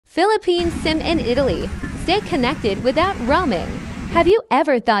Philippines SIM in Italy. Stay connected without roaming. Have you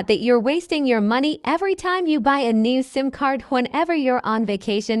ever thought that you're wasting your money every time you buy a new SIM card whenever you're on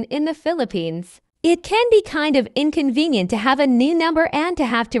vacation in the Philippines? It can be kind of inconvenient to have a new number and to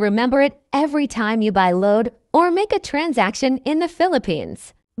have to remember it every time you buy load or make a transaction in the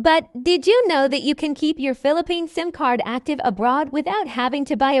Philippines. But did you know that you can keep your Philippine SIM card active abroad without having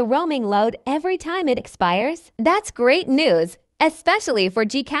to buy a roaming load every time it expires? That's great news, especially for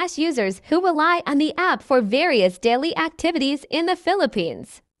GCash users who rely on the app for various daily activities in the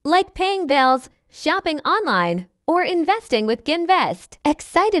Philippines, like paying bills, shopping online, or investing with Ginvest.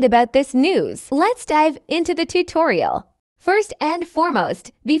 Excited about this news? Let's dive into the tutorial. First and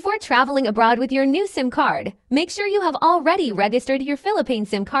foremost, before traveling abroad with your new SIM card, make sure you have already registered your Philippine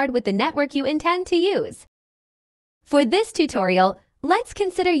SIM card with the network you intend to use. For this tutorial, let's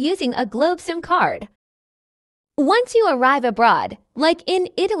consider using a Globe SIM card. Once you arrive abroad, like in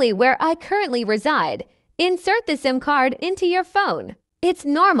Italy where I currently reside, insert the SIM card into your phone. It's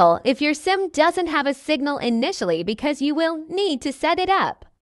normal if your SIM doesn't have a signal initially because you will need to set it up.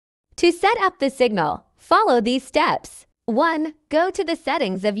 To set up the signal, follow these steps. 1. Go to the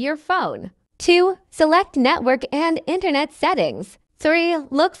settings of your phone. 2. Select network and internet settings. 3.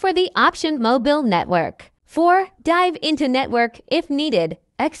 Look for the option mobile network. 4. Dive into network if needed.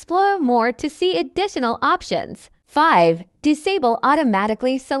 Explore more to see additional options. 5. Disable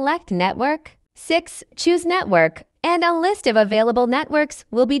automatically select network. 6. Choose network, and a list of available networks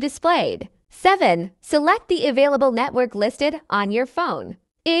will be displayed. 7. Select the available network listed on your phone.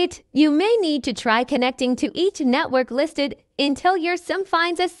 8. You may need to try connecting to each network listed until your SIM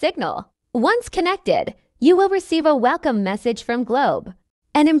finds a signal. Once connected, you will receive a welcome message from Globe.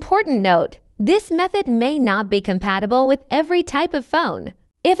 An important note, this method may not be compatible with every type of phone.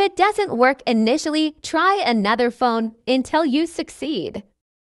 If it doesn't work initially, try another phone until you succeed.